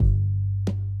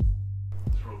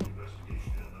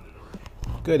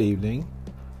Good evening.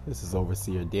 This is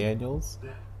Overseer Daniels.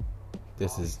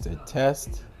 This is the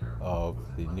test of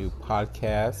the new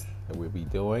podcast that we'll be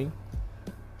doing.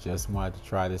 Just wanted to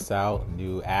try this out, a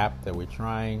new app that we're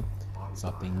trying,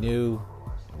 something new.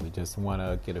 We just want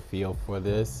to get a feel for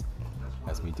this.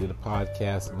 As we do the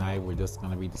podcast tonight, we're just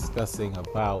going to be discussing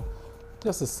about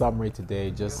just a summary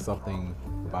today, just something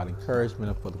about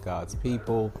encouragement for God's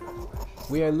people.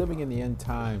 We are living in the end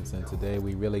times, and today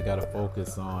we really got to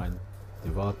focus on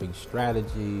developing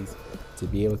strategies to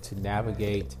be able to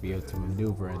navigate, to be able to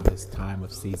maneuver in this time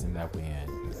of season that we're in.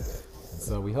 And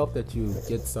so we hope that you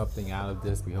get something out of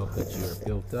this. We hope that you're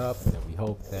built up, and we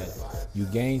hope that you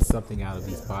gain something out of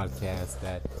these podcasts,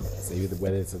 that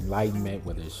whether it's enlightenment,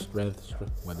 whether it's strength,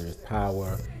 whether it's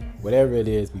power, whatever it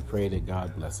is, we pray that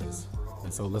God blesses.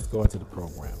 And so let's go into the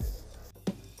program.